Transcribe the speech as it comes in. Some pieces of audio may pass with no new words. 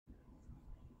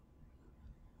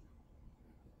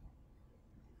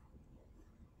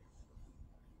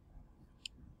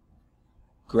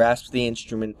Grasp the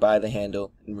instrument by the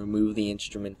handle and remove the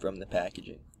instrument from the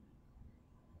packaging.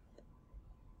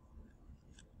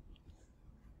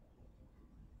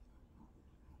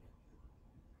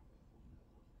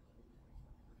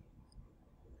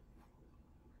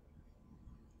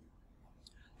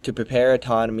 To prepare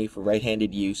autonomy for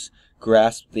right-handed use,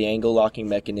 grasp the angle locking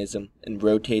mechanism and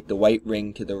rotate the white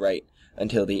ring to the right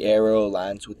until the arrow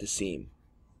aligns with the seam.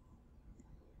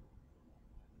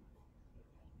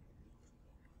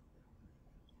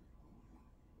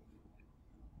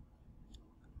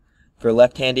 For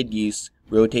left-handed use,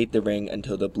 rotate the ring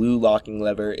until the blue locking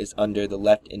lever is under the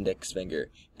left index finger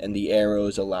and the arrow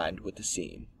is aligned with the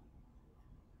seam.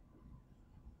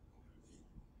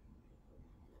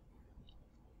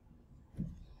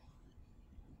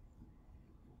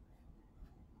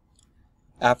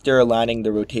 After aligning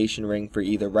the rotation ring for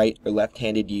either right or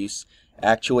left-handed use,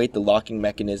 actuate the locking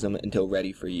mechanism until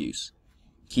ready for use.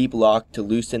 Keep locked to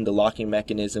loosen the locking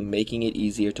mechanism, making it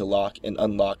easier to lock and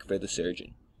unlock for the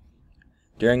surgeon.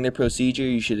 During the procedure,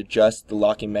 you should adjust the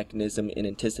locking mechanism in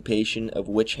anticipation of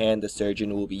which hand the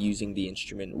surgeon will be using the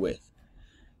instrument with.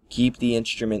 Keep the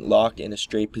instrument locked in a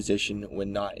straight position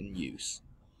when not in use.